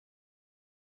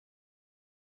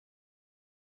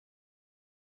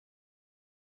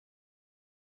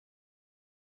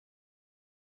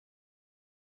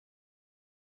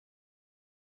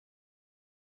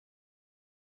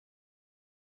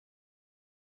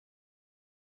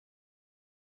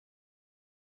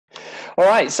All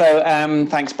right, so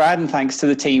thanks, Brad, and thanks to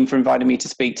the team for inviting me to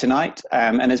speak tonight.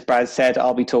 And as Brad said,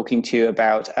 I'll be talking to you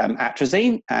about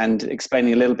atrazine and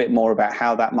explaining a little bit more about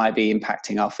how that might be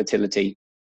impacting our fertility.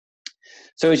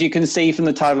 So as you can see from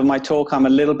the title of my talk, I'm a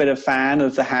little bit of a fan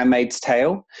of The Handmaid's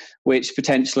Tale, which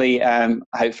potentially,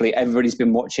 hopefully everybody's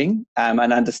been watching and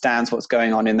understands what's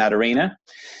going on in that arena.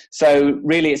 So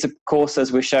really, it's of course,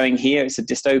 as we're showing here, it's a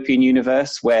dystopian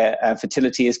universe where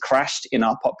fertility has crashed in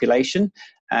our population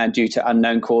due to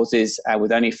unknown causes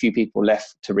with only a few people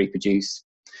left to reproduce.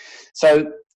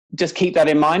 So just keep that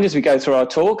in mind as we go through our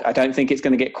talk. I don't think it's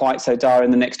going to get quite so dire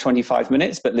in the next 25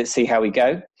 minutes, but let's see how we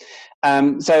go.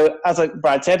 So as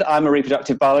Brad said, I'm a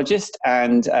reproductive biologist,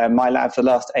 and my lab for the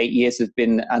last 8 years has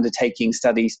been undertaking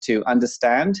studies to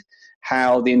understand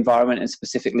how the environment and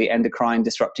specifically endocrine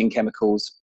disrupting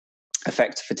chemicals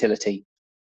affect fertility.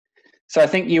 So I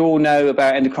think you all know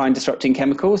about endocrine disrupting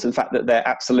chemicals, and the fact that they're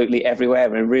absolutely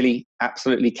everywhere and really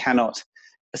absolutely cannot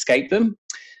escape them.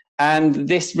 And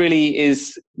this really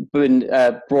is been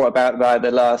brought about by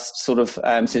the last sort of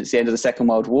since the end of the Second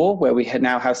World War, where we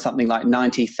now have something like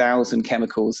 90,000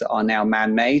 chemicals that are now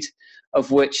man-made,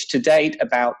 of which to date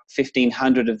about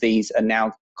 1,500 of these are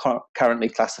now currently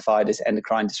classified as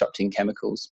endocrine disrupting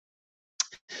chemicals.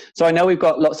 So I know we've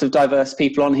got lots of diverse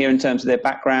people on here in terms of their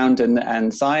background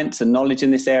and science and knowledge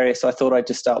in this area, so I thought I'd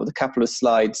just start with a couple of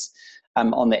slides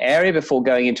on the area before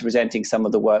going into presenting some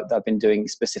of the work that I've been doing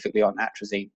specifically on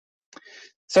atrazine.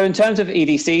 So in terms of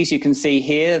EDCs, you can see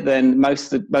here, then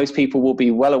most people will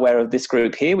be well aware of this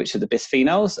group here, which are the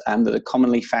bisphenols that are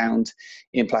commonly found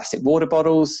in plastic water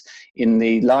bottles, in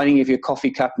the lining of your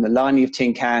coffee cup, and the lining of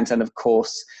tin cans, and of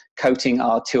course, coating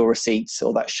our till receipts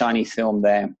or that shiny film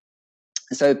there.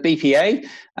 So BPA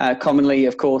commonly,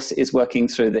 of course, is working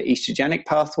through the estrogenic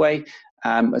pathway,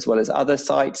 as well as other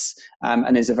sites,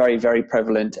 and is a very, very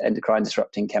prevalent endocrine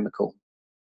disrupting chemical.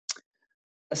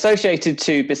 Associated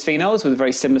to bisphenols with a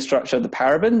very similar structure of the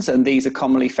parabens, and these are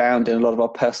commonly found in a lot of our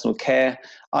personal care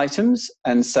items.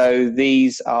 And so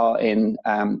these are in,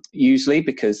 usually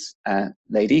because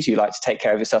ladies, you like to take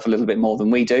care of yourself a little bit more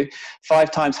than we do, 5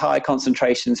 times higher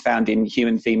concentrations found in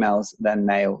human females than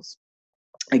males.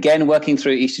 Again, working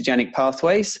through estrogenic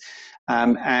pathways.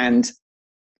 And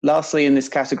lastly, in this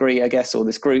category, I guess, or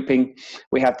this grouping,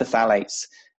 we have the phthalates.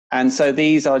 And so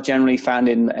these are generally found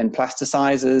in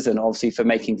plasticizers, and obviously for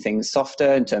making things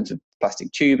softer in terms of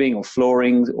plastic tubing or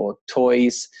flooring or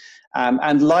toys.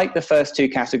 And like the first 2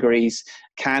 categories,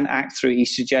 can act through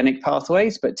estrogenic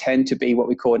pathways, but tend to be what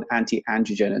we call an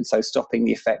anti-androgen, and so stopping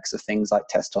the effects of things like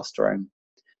testosterone.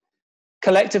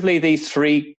 Collectively, these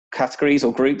 3 categories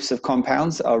or groups of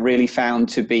compounds are really found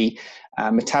to be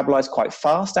metabolized quite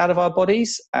fast out of our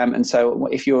bodies. And so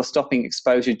if you're stopping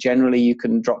exposure, generally you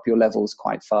can drop your levels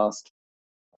quite fast.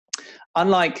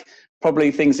 Unlike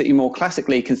probably things that you more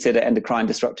classically consider endocrine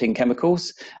disrupting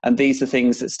chemicals, and these are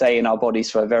things that stay in our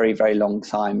bodies for a very, very long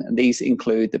time. And these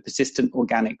include the persistent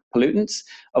organic pollutants,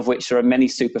 of which there are many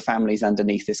superfamilies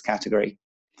underneath this category.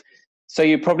 So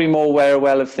you're probably more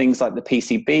aware of things like the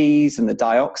PCBs and the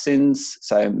dioxins,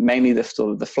 so mainly the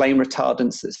sort of the flame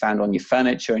retardants that's found on your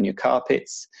furniture and your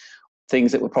carpets,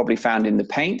 things that were probably found in the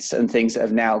paints, and things that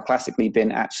have now classically been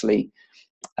actually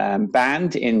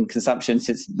banned in consumption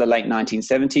since the late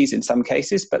 1970s in some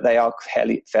cases, but they are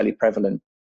fairly prevalent.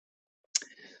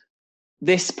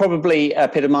 This probably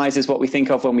epitomizes what we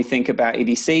think of when we think about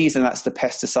EDCs, and that's the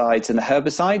pesticides and the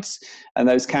herbicides, and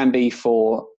those can be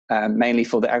for mainly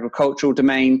for the agricultural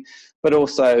domain, but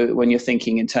also when you're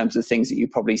thinking in terms of things that you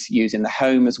probably use in the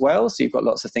home as well. So you've got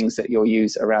lots of things that you'll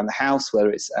use around the house,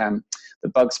 whether it's the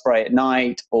bug spray at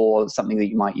night or something that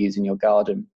you might use in your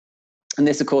garden. And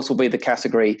this, of course, will be the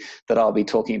category that I'll be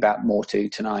talking about more to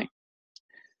tonight.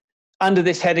 Under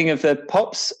this heading of the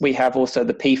POPs, we have also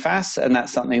the PFAS, and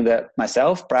that's something that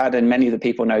myself, Brad, and many of the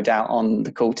people no doubt on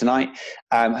the call tonight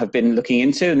have been looking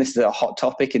into, and this is a hot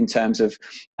topic in terms of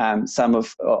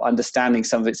understanding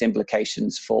some of its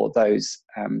implications for those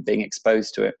being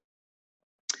exposed to it.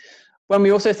 When we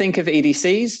also think of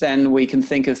EDCs, then we can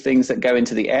think of things that go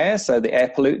into the air, so the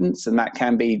air pollutants, and that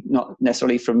can be not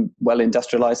necessarily from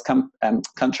well-industrialized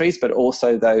countries, but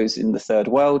also those in the third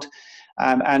world.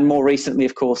 And more recently,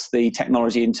 of course, the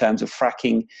technology in terms of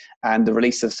fracking and the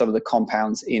release of some of the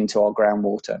compounds into our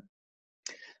groundwater.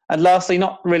 And lastly,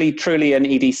 not really truly an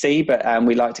EDC, but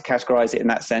we like to categorize it in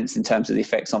that sense in terms of the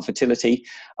effects on fertility,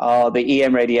 are the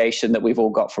EM radiation that we've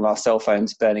all got from our cell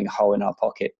phones burning a hole in our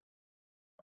pocket.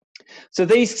 So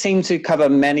these seem to cover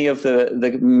many of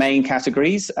the main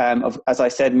categories. As I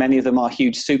said, many of them are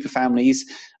huge superfamilies,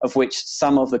 of which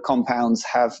some of the compounds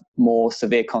have more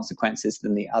severe consequences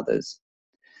than the others.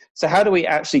 So how do we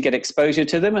actually get exposure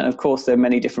to them? And of course, there are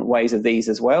many different ways of these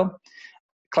as well.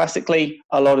 Classically,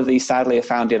 a lot of these sadly are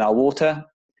found in our water,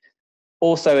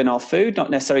 also in our food,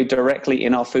 not necessarily directly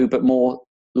in our food, but more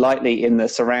likely in the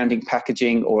surrounding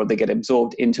packaging, or they get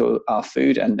absorbed into our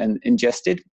food and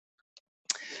ingested.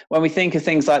 When we think of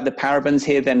things like the parabens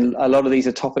here, then a lot of these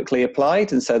are topically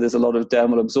applied, and so there's a lot of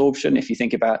dermal absorption if you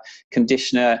think about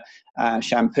conditioner,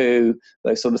 shampoo,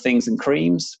 those sort of things, and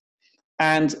creams.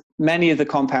 And many of the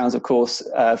compounds, of course,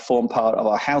 form part of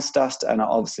our house dust and are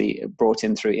obviously brought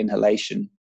in through inhalation.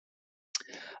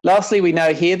 Lastly, we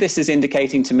know here, this is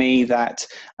indicating to me that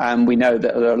we know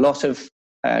that there are a lot of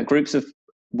groups of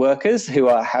workers who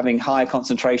are having higher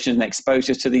concentration and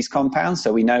exposure to these compounds.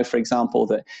 So we know, for example,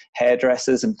 that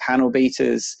hairdressers and panel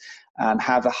beaters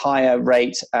have a higher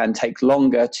rate and take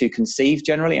longer to conceive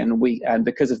generally, and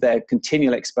because of their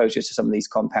continual exposure to some of these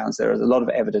compounds, there is a lot of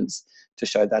evidence to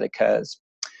show that occurs.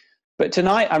 But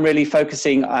tonight I'm really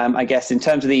focusing, I guess, in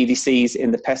terms of the EDCs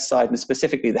in the pesticide and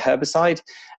specifically the herbicide,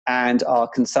 and our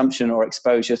consumption or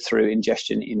exposure through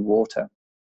ingestion in water.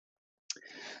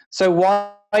 So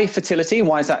why fertility?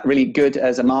 Why is that really good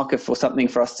as a marker for something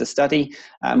for us to study?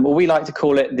 Well, we like to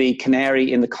call it the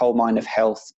canary in the coal mine of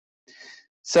health.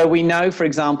 So we know, for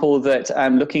example, that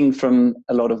looking from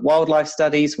a lot of wildlife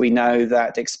studies, we know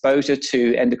that exposure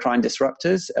to endocrine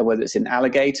disruptors, whether it's in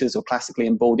alligators or classically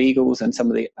in bald eagles and some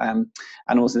of the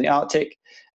animals in the Arctic,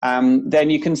 then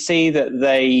you can see that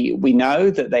we know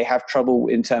that they have trouble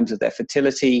in terms of their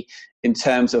fertility, in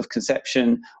terms of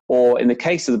conception, or in the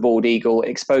case of the bald eagle,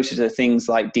 exposure to things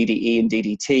like DDE and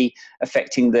DDT,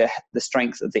 affecting the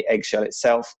strength of the eggshell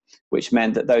itself, which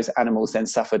meant that those animals then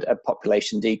suffered a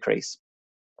population decrease.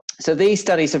 So these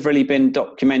studies have really been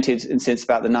documented since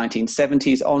about the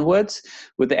 1970s onwards,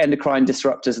 with the endocrine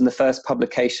disruptors and the first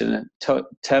publication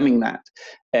terming that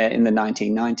in the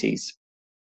 1990s.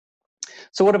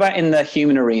 So what about in the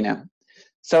human arena?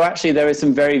 So actually there is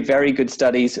some very, very good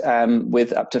studies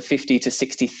with up to 50 to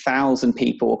 60,000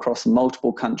 people across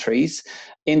multiple countries,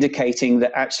 indicating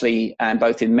that actually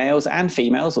both in males and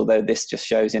females, although this just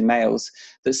shows in males,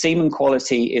 that semen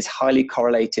quality is highly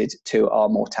correlated to our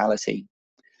mortality.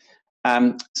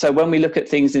 So when we look at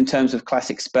things in terms of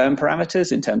classic sperm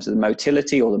parameters, in terms of the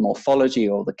motility or the morphology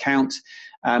or the count,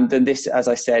 then this, as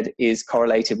I said, is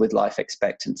correlated with life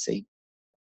expectancy.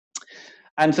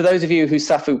 And for those of you who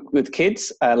suffer with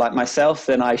kids, like myself,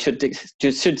 then I should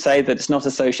say that it's not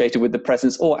associated with the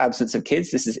presence or absence of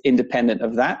kids. This is independent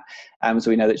of that,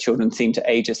 so we know that children seem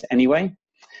to age us anyway.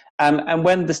 And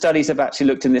when the studies have actually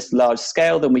looked in this large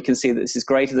scale, then we can see that this is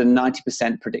greater than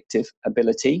 90% predictive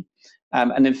ability.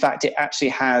 And in fact, it actually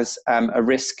has a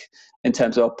risk in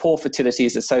terms of poor fertility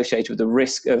is associated with the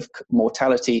risk of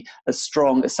mortality as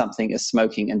strong as something as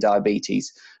smoking and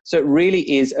diabetes. So it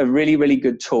really is a really, really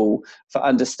good tool for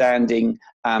understanding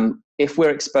if we're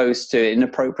exposed to an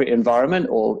inappropriate environment,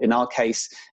 or in our case,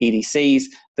 EDCs,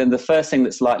 then the first thing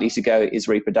that's likely to go is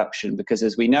reproduction, because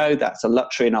as we know, that's a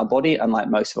luxury in our body, unlike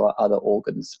most of our other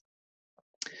organs.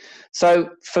 So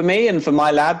for me and for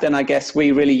my lab, then I guess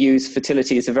we really use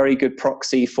fertility as a very good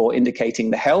proxy for indicating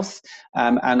the health.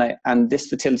 And this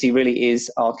fertility really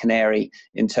is our canary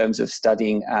in terms of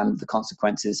studying the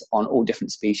consequences on all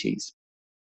different species.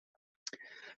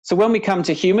 So when we come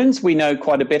to humans, we know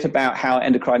quite a bit about how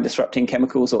endocrine disrupting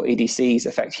chemicals, or EDCs,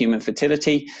 affect human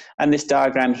fertility. And this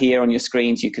diagram here on your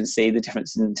screens, you can see the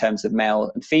difference in terms of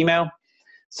male and female.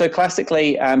 So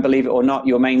classically, believe it or not,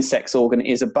 your main sex organ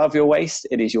is above your waist.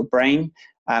 It is your brain.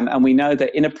 And we know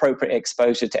that inappropriate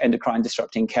exposure to endocrine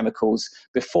disrupting chemicals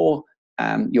before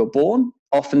you're born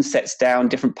often sets down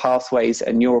different pathways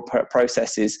and neural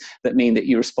processes that mean that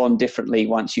you respond differently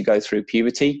once you go through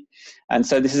puberty. And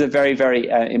so this is a very, very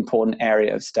important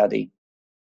area of study.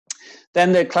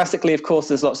 Then classically, of course,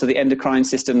 there's lots of the endocrine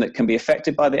system that can be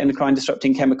affected by the endocrine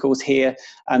disrupting chemicals here,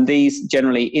 and these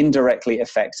generally indirectly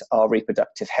affect our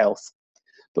reproductive health.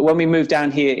 But when we move down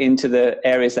here into the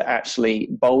areas that are actually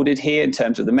bolded here in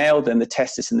terms of the male, then the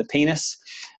testis and the penis,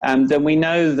 then we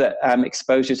know that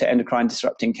exposure to endocrine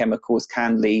disrupting chemicals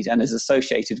can lead and is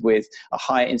associated with a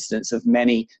higher incidence of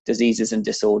many diseases and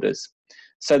disorders.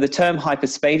 So the term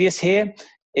hyperspadias here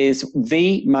is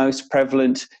the most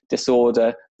prevalent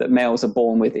disorder that males are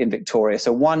born with in Victoria.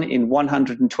 So 1 in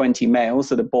 120 males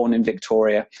that are born in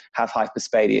Victoria have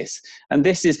hyperspadias. And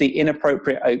this is the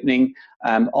inappropriate opening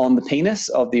on the penis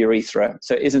of the urethra.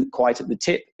 So it isn't quite at the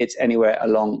tip, it's anywhere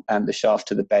along the shaft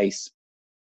to the base.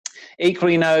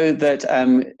 Equally, know that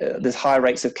there's higher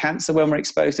rates of cancer when we're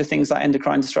exposed to things like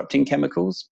endocrine disrupting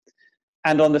chemicals.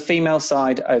 And on the female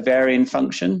side, ovarian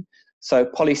function. So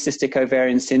polycystic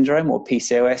ovarian syndrome, or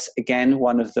PCOS, again,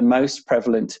 one of the most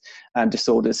prevalent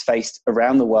disorders faced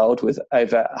around the world, with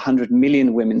over 100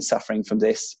 million women suffering from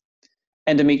this.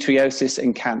 Endometriosis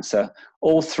and cancer.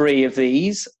 All three of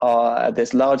these are,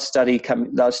 there's large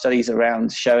studies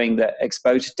around showing that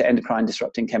exposure to endocrine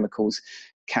disrupting chemicals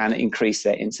can increase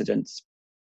their incidence.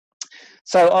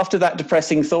 So after that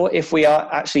depressing thought, if we are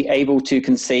actually able to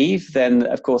conceive, then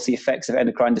of course the effects of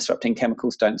endocrine disrupting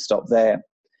chemicals don't stop there.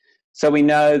 So we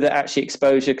know that actually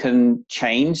exposure can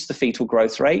change the fetal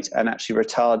growth rate and actually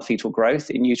retard fetal growth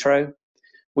in utero.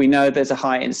 We know there's a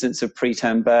high incidence of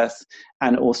preterm birth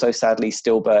and also sadly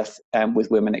stillbirth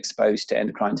with women exposed to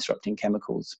endocrine disrupting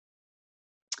chemicals.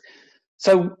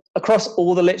 So across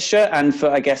all the literature, and for,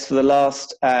 I guess, for the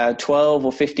last 12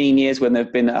 or 15 years, when there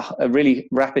have been a really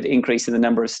rapid increase in the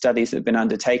number of studies that have been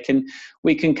undertaken,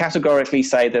 we can categorically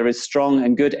say there is strong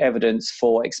and good evidence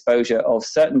for exposure of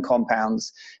certain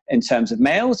compounds. In terms of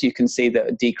males, you can see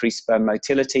that decreased sperm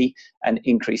motility and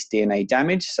increased DNA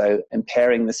damage, so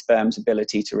impairing the sperm's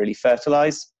ability to really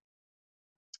fertilize.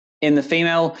 In the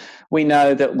female, we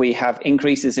know that we have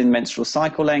increases in menstrual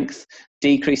cycle length,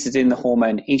 decreases in the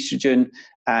hormone estrogen,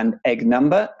 and egg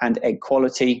number and egg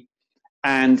quality.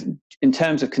 And in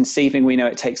terms of conceiving, we know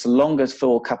it takes longer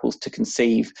for couples to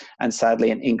conceive, and sadly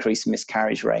an increased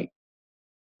miscarriage rate.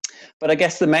 But I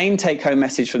guess the main take-home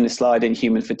message from this slide in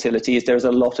human fertility is there's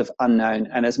a lot of unknown.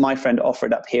 And as my friend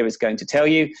offered up here is going to tell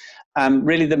you,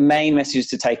 really the main message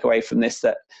to take away from this,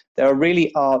 that there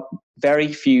really are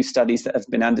very few studies that have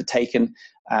been undertaken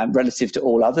relative to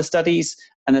all other studies,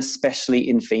 and especially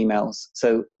in females.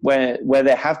 So where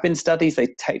there have been studies,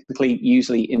 they typically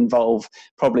usually involve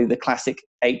probably the classic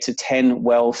 8 to 10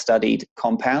 well-studied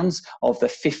compounds of the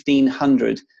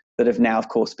 1,500 that have now, of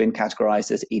course, been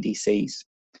categorized as EDCs.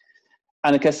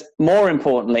 And I guess more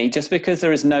importantly, just because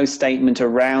there is no statement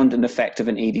around an effect of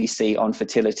an EDC on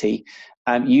fertility,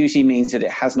 usually means that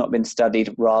it has not been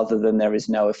studied rather than there is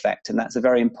no effect. And that's a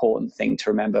very important thing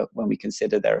to remember when we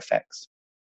consider their effects.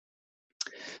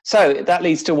 So that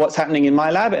leads to what's happening in my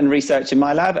lab and research in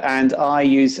my lab. And I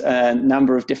use a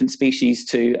number of different species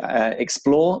to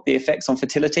explore the effects on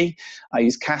fertility. I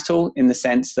use cattle in the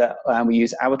sense that we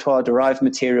use abattoir-derived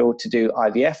material to do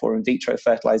IVF, or in vitro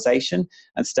fertilization,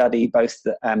 and study both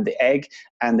the egg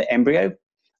and the embryo.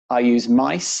 I use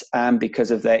mice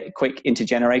because of their quick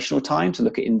intergenerational time to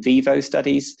look at in vivo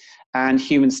studies, and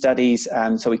human studies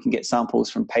so we can get samples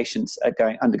from patients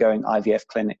undergoing IVF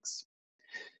clinics.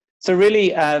 So really,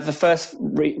 the first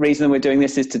reason we're doing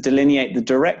this is to delineate the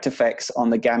direct effects on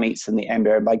the gametes and the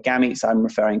embryo. By gametes, I'm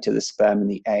referring to the sperm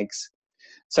and the eggs.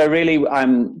 So really,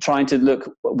 I'm trying to look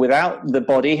without the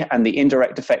body and the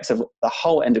indirect effects of the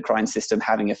whole endocrine system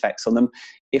having effects on them.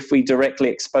 If we directly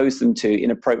expose them to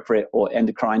inappropriate or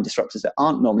endocrine disruptors that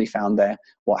aren't normally found there,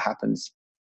 what happens?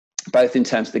 Both in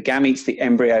terms of the gametes, the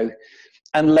embryo,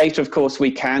 and later, of course, we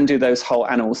can do those whole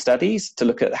animal studies to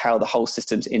look at how the whole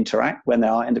systems interact when there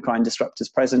are endocrine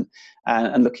disruptors present,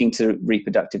 and looking to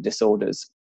reproductive disorders.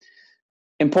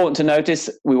 Important to notice,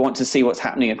 we want to see what's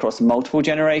happening across multiple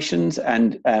generations.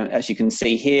 And as you can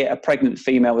see here, a pregnant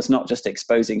female was not just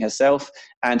exposing herself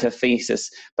and her fetus,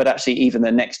 but actually even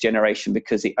the next generation,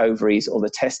 because the ovaries or the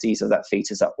testes of that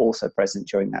fetus are also present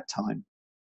during that time.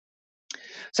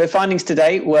 So findings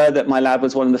today were that my lab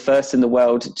was one of the first in the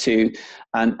world to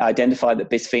identify that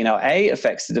bisphenol A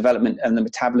affects the development and the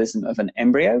metabolism of an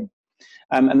embryo.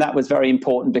 And that was very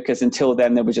important because until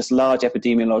then, there were just large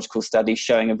epidemiological studies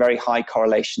showing a very high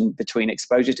correlation between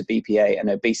exposure to BPA and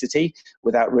obesity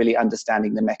without really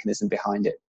understanding the mechanism behind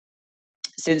it.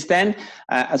 Since then,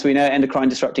 as we know, endocrine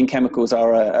disrupting chemicals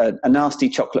are a nasty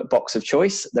chocolate box of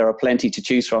choice. There are plenty to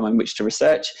choose from in which to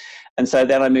research. And so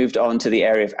then I moved on to the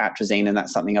area of atrazine, and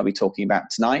that's something I'll be talking about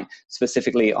tonight,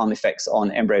 specifically on effects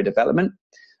on embryo development.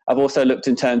 I've also looked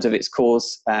in terms of its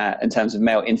cause, in terms of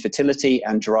male infertility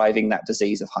and driving that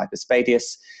disease of hyperspadias.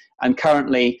 And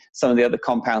currently, some of the other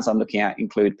compounds I'm looking at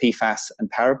include PFAS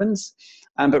and parabens.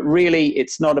 But really,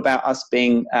 it's not about us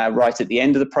being right at the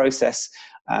end of the process.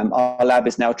 Our lab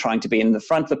is now trying to be in the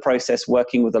front of the process,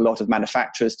 working with a lot of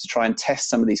manufacturers to try and test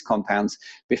some of these compounds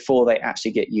before they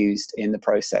actually get used in the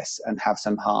process and have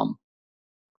some harm.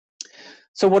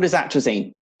 So what is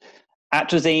atrazine?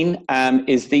 Atrazine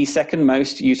is the second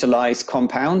most utilized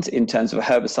compound in terms of a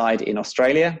herbicide in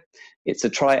Australia. It's a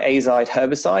triazide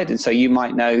herbicide, and so you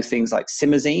might know things like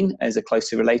simazine as a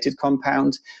closely related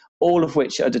compound, all of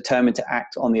which are determined to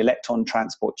act on the electron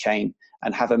transport chain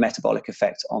and have a metabolic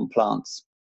effect on plants.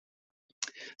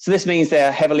 So this means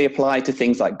they're heavily applied to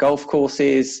things like golf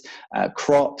courses,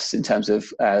 crops in terms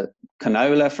of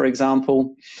canola, for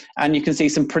example. And you can see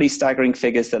some pretty staggering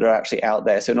figures that are actually out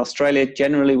there. So in Australia,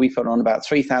 generally, we put on about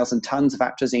 3,000 tonnes of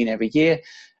atrazine every year,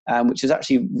 which is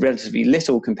actually relatively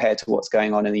little compared to what's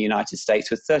going on in the United States,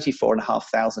 with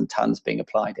 34,500 tonnes being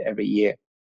applied every year.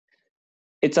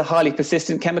 It's a highly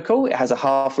persistent chemical. It has a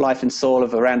half-life in soil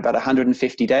of around about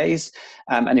 150 days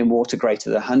and in water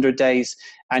greater than 100 days.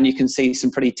 And you can see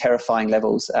some pretty terrifying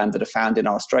levels that are found in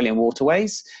our Australian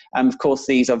waterways. Of course,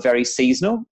 these are very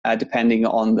seasonal, depending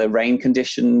on the rain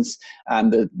conditions,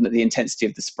 the intensity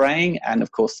of the spraying, and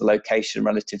of course, the location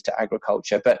relative to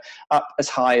agriculture. But up as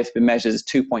high as been measured as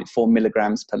 2.4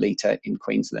 milligrams per litre in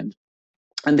Queensland.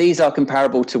 And these are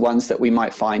comparable to ones that we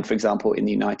might find, for example, in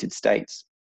the United States.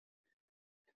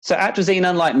 So atrazine,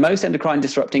 unlike most endocrine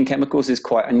disrupting chemicals, is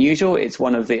quite unusual. It's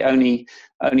one of the only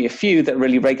a few that are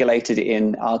really regulated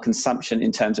in our consumption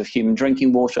in terms of human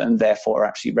drinking water, and therefore are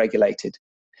actually regulated.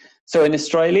 So in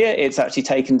Australia, it's actually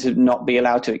taken to not be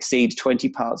allowed to exceed 20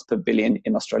 parts per billion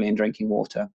in Australian drinking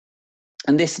water.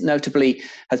 And this notably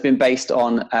has been based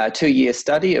on a 2-year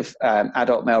study of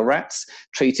adult male rats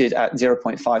treated at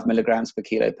 0.5 milligrams per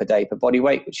kilo per day per body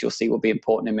weight, which you'll see will be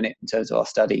important in a minute in terms of our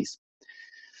studies.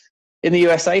 In the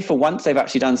USA, for once, they've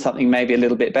actually done something maybe a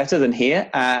little bit better than here,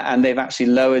 and they've actually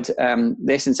lowered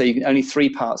this, and so only 3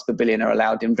 parts per billion are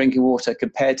allowed in drinking water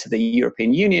compared to the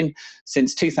European Union.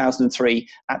 Since 2003,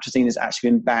 atrazine has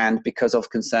actually been banned because of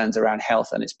concerns around health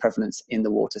and its prevalence in the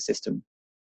water system.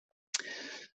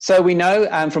 So we know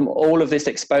from all of this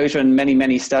exposure and many,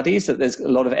 many studies that there's a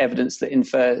lot of evidence that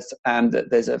infers that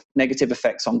there's a negative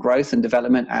effects on growth and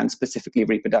development, and specifically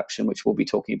reproduction, which we'll be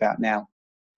talking about now.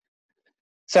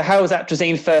 So how was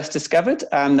atrazine first discovered?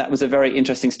 That was a very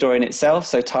interesting story in itself.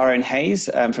 So Tyrone Hayes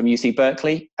from UC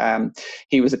Berkeley,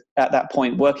 he was at that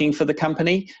point working for the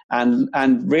company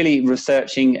and really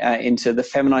researching into the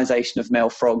feminization of male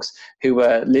frogs who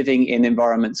were living in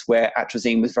environments where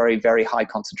atrazine was very, very high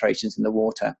concentrations in the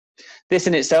water. This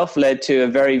in itself led to a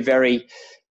very, very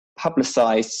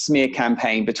publicized smear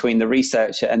campaign between the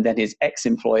researcher and then his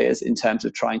ex-employers in terms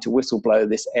of trying to whistleblow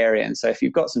this area. And so if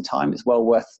you've got some time, it's well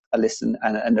worth a listen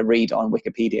and a read on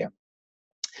Wikipedia.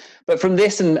 But from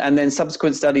this and then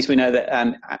subsequent studies, we know that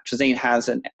atrazine has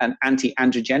an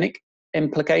anti-androgenic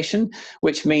implication,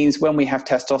 which means when we have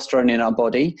testosterone in our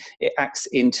body, it acts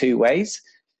in 2 ways.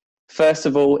 First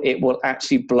of all, it will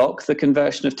actually block the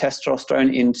conversion of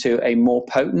testosterone into a more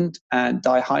potent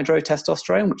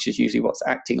dihydrotestosterone, which is usually what's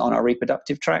acting on our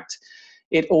reproductive tract.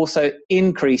 It also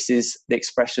increases the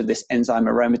expression of this enzyme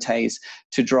aromatase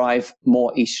to drive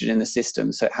more estrogen in the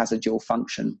system, so it has a dual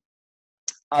function.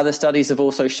 Other studies have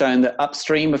also shown that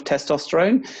upstream of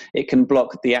testosterone, it can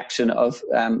block the action of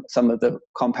some of the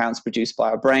compounds produced by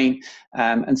our brain.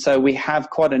 And so we have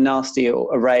quite a nasty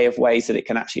array of ways that it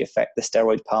can actually affect the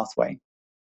steroid pathway.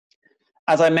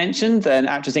 As I mentioned, then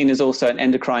atrazine is also an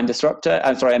endocrine disruptor,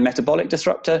 a metabolic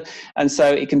disruptor. And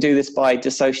so it can do this by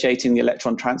dissociating the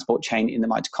electron transport chain in the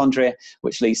mitochondria,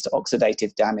 which leads to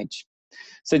oxidative damage.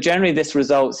 So generally this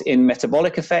results in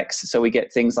metabolic effects. So we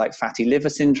get things like fatty liver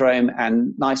syndrome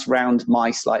and nice round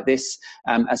mice like this,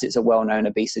 as it's a well-known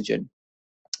obesogen.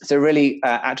 So really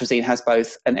atrazine has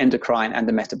both an endocrine and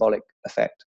a metabolic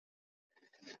effect.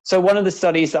 So one of the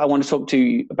studies that I want to talk to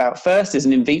you about first is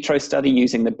an in vitro study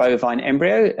using the bovine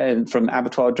embryo from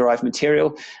abattoir-derived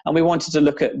material. And we wanted to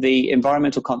look at the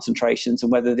environmental concentrations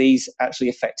and whether these actually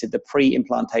affected the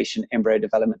pre-implantation embryo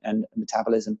development and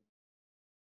metabolism.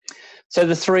 So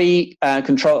the 3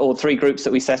 groups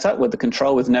that we set up were the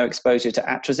control with no exposure to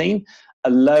atrazine, a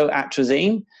low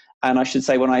atrazine, and I should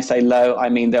say when I say low, I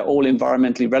mean they're all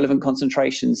environmentally relevant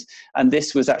concentrations, and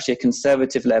this was actually a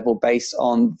conservative level based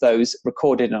on those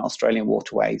recorded in Australian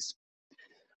waterways.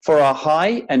 For our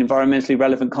high and environmentally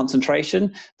relevant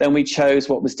concentration, then we chose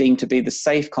what was deemed to be the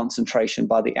safe concentration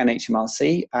by the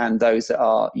NHMRC and those that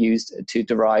are used to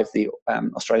derive the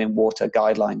Australian water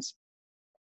guidelines.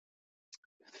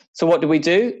 So what did we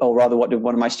do? Or rather, what did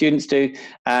one of my students do?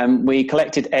 We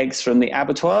collected eggs from the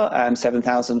abattoir,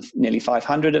 7,000, nearly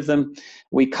 500 of them.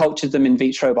 We cultured them in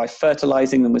vitro by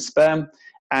fertilizing them with sperm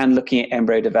and looking at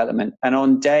embryo development. And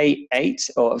on day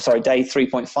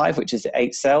 3.5, which is the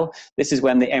 8th cell, this is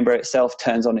when the embryo itself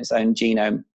turns on its own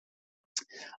genome.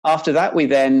 After that, we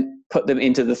then put them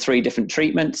into the 3 different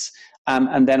treatments.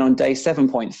 And then on day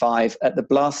 7.5, at the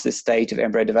blastocyst stage of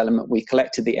embryo development, we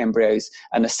collected the embryos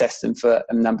and assessed them for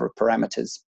a number of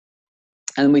parameters.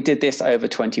 And we did this over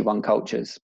 21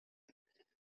 cultures.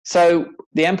 So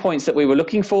the endpoints that we were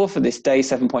looking for this day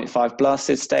 7.5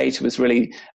 blastocyst stage was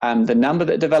really the number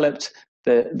that developed,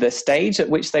 the stage at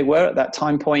which they were at that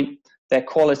time point, their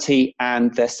quality,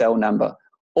 and their cell number.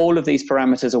 All of these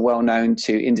parameters are well known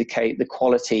to indicate the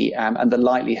quality and the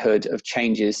likelihood of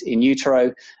changes in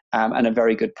utero and are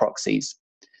very good proxies.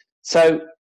 So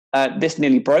this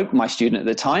nearly broke my student at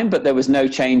the time, but there was no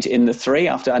change in the 3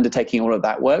 after undertaking all of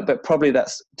that work, but probably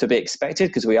that's to be expected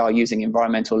because we are using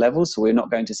environmental levels, so we're not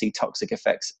going to see toxic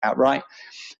effects outright.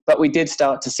 But we did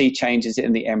start to see changes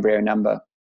in the embryo number.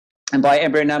 And by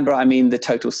embryo number, I mean the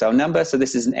total cell number. So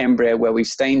this is an embryo where we've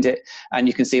stained it, and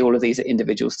you can see all of these are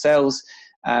individual cells.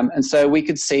 And so we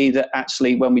could see that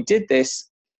actually when we did this,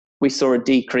 we saw a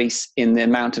decrease in the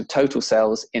amount of total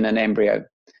cells in an embryo.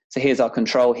 So here's our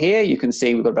control here. You can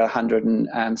see we've got about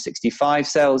 165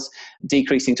 cells,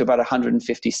 decreasing to about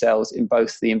 150 cells in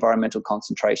both the environmental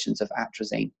concentrations of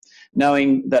atrazine,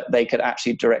 knowing that they could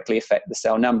actually directly affect the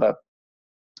cell number.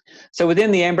 So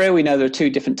within the embryo, we know there are 2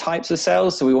 different types of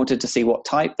cells. So we wanted to see what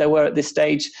type they were at this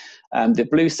stage. The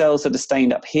blue cells that are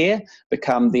stained up here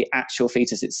become the actual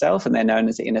fetus itself, and they're known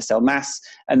as the inner cell mass.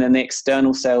 And then the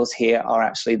external cells here are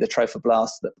actually the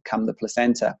trophoblasts that become the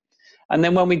placenta. And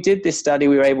then when we did this study,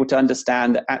 we were able to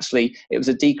understand that actually it was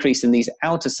a decrease in these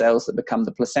outer cells that become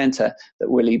the placenta that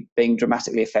were really being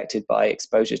dramatically affected by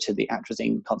exposure to the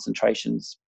atrazine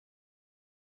concentrations.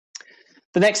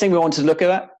 The next thing we wanted to look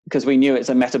at, because we knew it's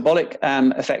a metabolic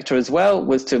effector as well,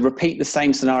 was to repeat the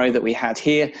same scenario that we had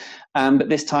here, but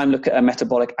this time look at a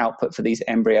metabolic output for these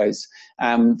embryos.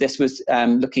 This was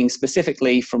looking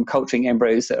specifically from culturing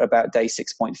embryos that are about day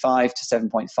 6.5 to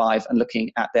 7.5 and looking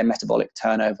at their metabolic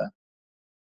turnover.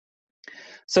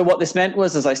 So what this meant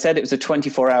was, as I said, it was a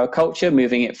 24-hour culture,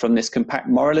 moving it from this compact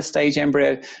morula stage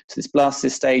embryo to this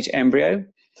blastocyst stage embryo.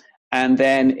 And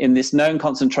then in this known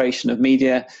concentration of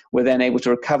media, we're then able to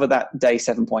recover that day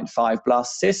 7.5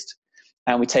 blastocyst,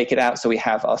 and we take it out so we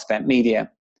have our spent media.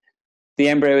 The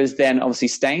embryo is then obviously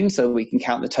stained so we can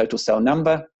count the total cell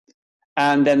number.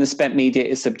 And then the spent media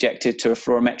is subjected to a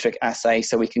fluorometric assay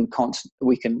so we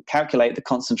can calculate the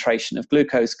concentration of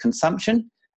glucose consumption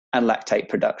and lactate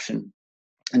production.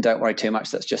 And don't worry too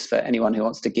much, that's just for anyone who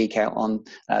wants to geek out on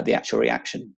the actual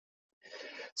reaction.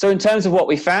 So in terms of what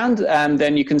we found,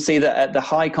 then you can see that at the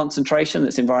high concentration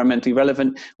that's environmentally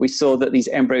relevant, we saw that these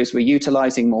embryos were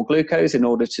utilizing more glucose in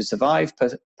order to survive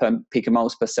per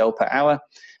picomoles per cell per hour.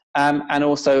 And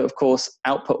also, of course,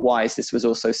 output-wise, this was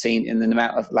also seen in the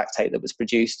amount of lactate that was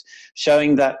produced,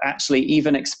 showing that actually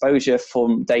even exposure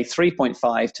from day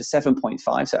 3.5 to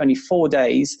 7.5, so only 4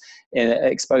 days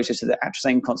exposure to the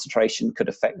atrazine concentration could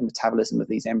affect the metabolism of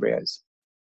these embryos.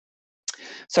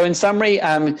 So in summary,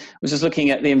 we're just looking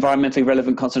at the environmentally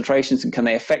relevant concentrations and can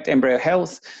they affect embryo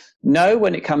health? No,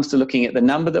 when it comes to looking at the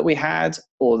number that we had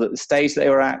or the stage they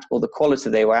were at or the quality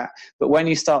they were at. But when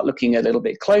you start looking a little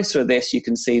bit closer at this, you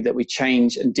can see that we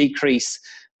change and decrease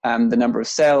the number of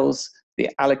cells, the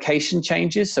allocation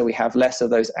changes, so we have less of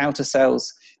those outer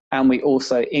cells, and we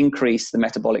also increase the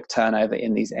metabolic turnover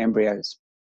in these embryos.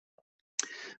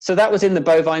 So that was in the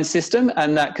bovine system,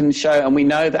 and that can show, and we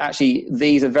know that actually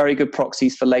these are very good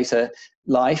proxies for later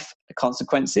life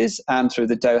consequences through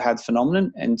the DOHAD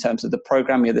phenomenon in terms of the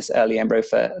programming of this early embryo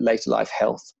for later life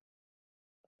health.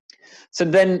 So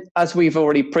then, as we've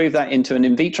already proved that into an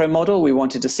in vitro model, we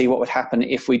wanted to see what would happen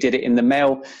if we did it in the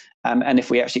male and if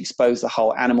we actually expose the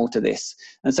whole animal to this.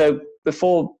 And so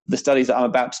before the studies that I'm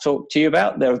about to talk to you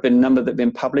about, there have been a number that have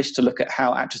been published to look at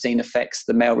how atrazine affects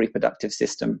the male reproductive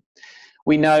system.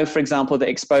 We know, for example, that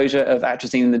exposure of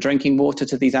atrazine in the drinking water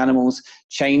to these animals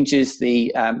changes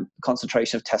the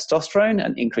concentration of testosterone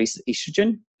and increases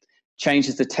estrogen,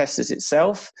 changes the testis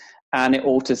itself, and it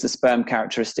alters the sperm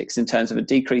characteristics in terms of a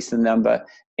decrease in the number,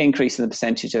 increase in the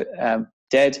percentage of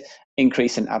dead,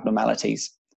 increase in abnormalities,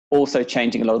 also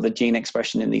changing a lot of the gene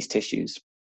expression in these tissues.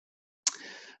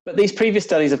 But these previous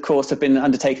studies, of course, have been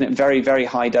undertaken at very, very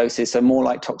high doses, so more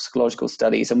like toxicological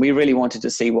studies, and we really wanted to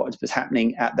see what was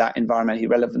happening at that environmentally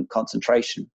relevant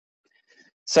concentration.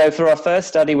 So for our first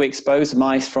study, we exposed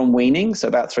mice from weaning, so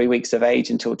about 3 weeks of age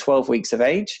until 12 weeks of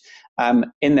age,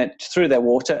 through their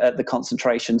water at the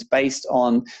concentrations based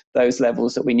on those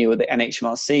levels that we knew were the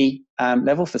NHMRC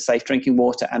level for safe drinking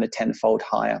water and a 10-fold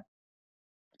higher.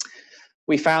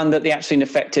 We found that the atrazine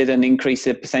affected and increased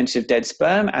the percentage of dead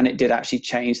sperm, and it did actually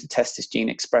change the testis gene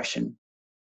expression.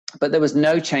 But there was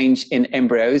no change in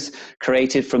embryos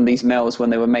created from these males when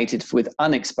they were mated with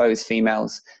unexposed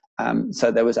females, so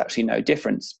there was actually no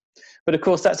difference. But of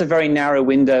course, that's a very narrow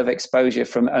window of exposure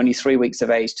from only 3 weeks of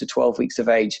age to 12 weeks of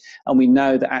age, and we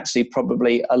know that actually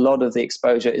probably a lot of the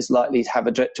exposure is likely to have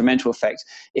a detrimental effect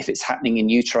if it's happening in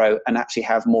utero and actually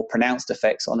have more pronounced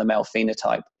effects on the male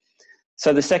phenotype.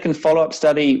 So the second follow-up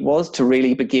study was to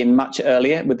really begin much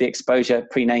earlier with the exposure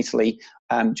prenatally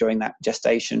during that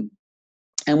gestation.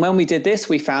 And when we did this,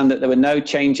 we found that there were no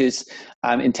changes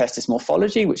in testis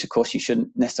morphology, which of course you shouldn't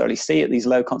necessarily see at these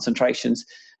low concentrations.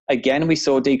 Again, we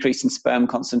saw a decrease in sperm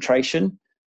concentration.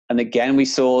 And again, we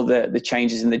saw the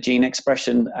changes in the gene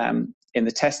expression in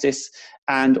the testis,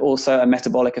 and also a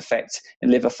metabolic effect in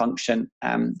liver function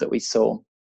that we saw.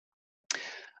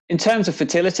 In terms of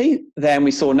fertility, then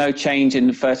we saw no change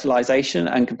in fertilization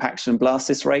and compaction and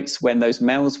blastocyst rates when those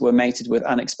males were mated with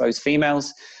unexposed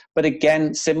females. But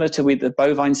again, similar to with the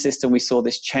bovine system, we saw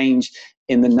this change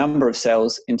in the number of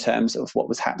cells in terms of what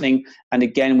was happening. And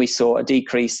again, we saw a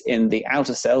decrease in the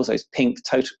outer cells, those pink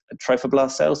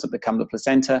trophoblast cells that become the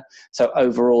placenta. So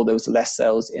overall, there was less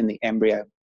cells in the embryo.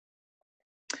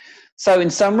 So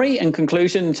in summary and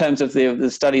conclusion, in terms of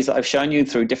the studies that I've shown you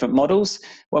through different models,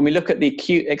 when we look at the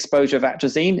acute exposure of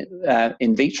atrazine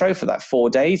in vitro for that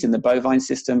 4 days in the bovine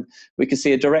system, we can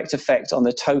see a direct effect on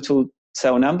the total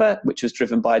cell number, which was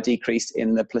driven by a decrease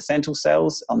in the placental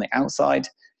cells on the outside,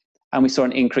 and we saw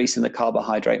an increase in the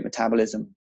carbohydrate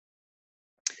metabolism.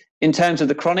 In terms of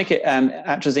the chronic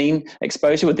atrazine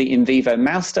exposure with the in vivo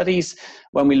mouse studies,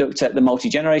 when we looked at the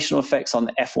multigenerational effects on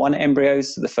the F1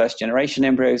 embryos, the first generation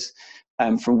embryos,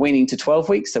 from weaning to 12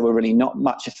 weeks, there were really not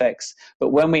much effects. But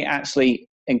when we actually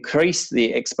increased the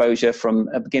exposure from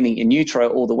a beginning in utero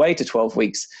all the way to 12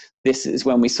 weeks, this is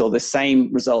when we saw the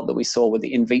same result that we saw with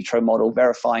the in vitro model,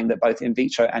 verifying that both in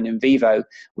vitro and in vivo,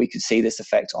 we could see this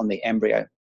effect on the embryo.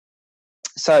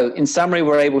 So in summary,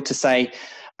 we're able to say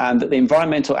that the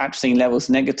environmental atrazine levels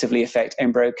negatively affect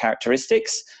embryo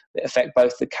characteristics that affect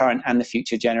both the current and the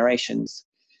future generations,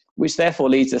 which therefore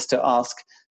leads us to ask,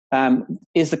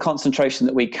 is the concentration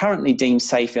that we currently deem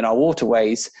safe in our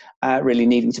waterways really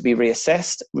needing to be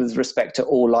reassessed with respect to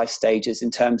all life stages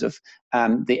in terms of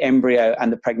the embryo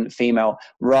and the pregnant female,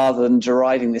 rather than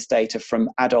deriving this data from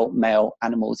adult male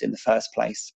animals in the first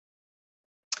place?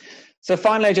 So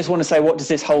finally, I just want to say, what does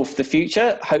this hold for the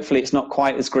future? Hopefully it's not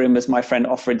quite as grim as my friend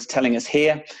Offred's telling us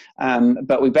here,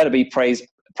 but we better be praise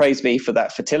be for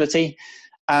that fertility.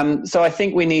 So I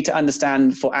think we need to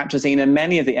understand for atrazine and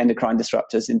many of the endocrine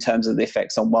disruptors in terms of the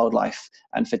effects on wildlife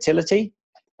and fertility,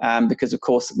 because of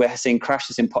course we're seeing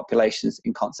crashes in populations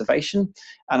in conservation.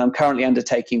 And I'm currently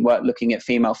undertaking work looking at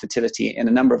female fertility in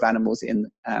a number of animals, and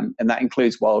that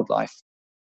includes wildlife.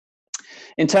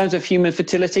 In terms of human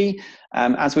fertility,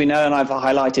 as we know, and I've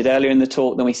highlighted earlier in the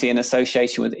talk, then we see an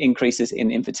association with increases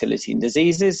in infertility and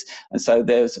diseases. And so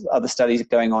there's other studies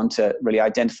going on to really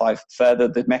identify further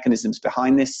the mechanisms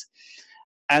behind this.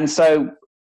 And so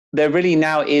there really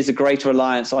now is a greater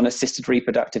reliance on assisted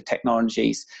reproductive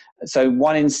technologies. So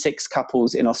 1 in 6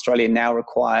 couples in Australia now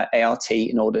require ART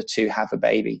in order to have a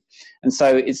baby. And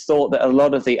so it's thought that a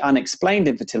lot of the unexplained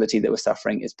infertility that we're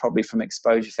suffering is probably from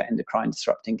exposure for endocrine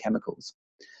disrupting chemicals.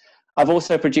 I've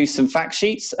also produced some fact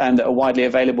sheets that are widely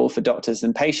available for doctors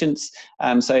and patients.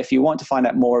 So if you want to find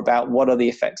out more about what are the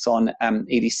effects on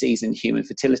EDCs in human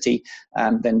fertility,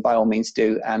 then by all means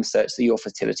do search the Your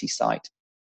Fertility site.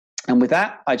 And with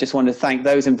that, I just want to thank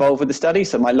those involved with the study.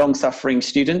 So my long-suffering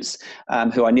students,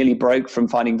 who I nearly broke from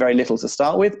finding very little to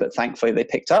start with, but thankfully they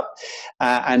picked up,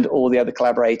 and all the other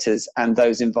collaborators and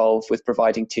those involved with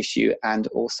providing tissue, and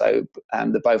also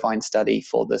the bovine study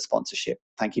for the sponsorship.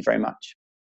 Thank you very much.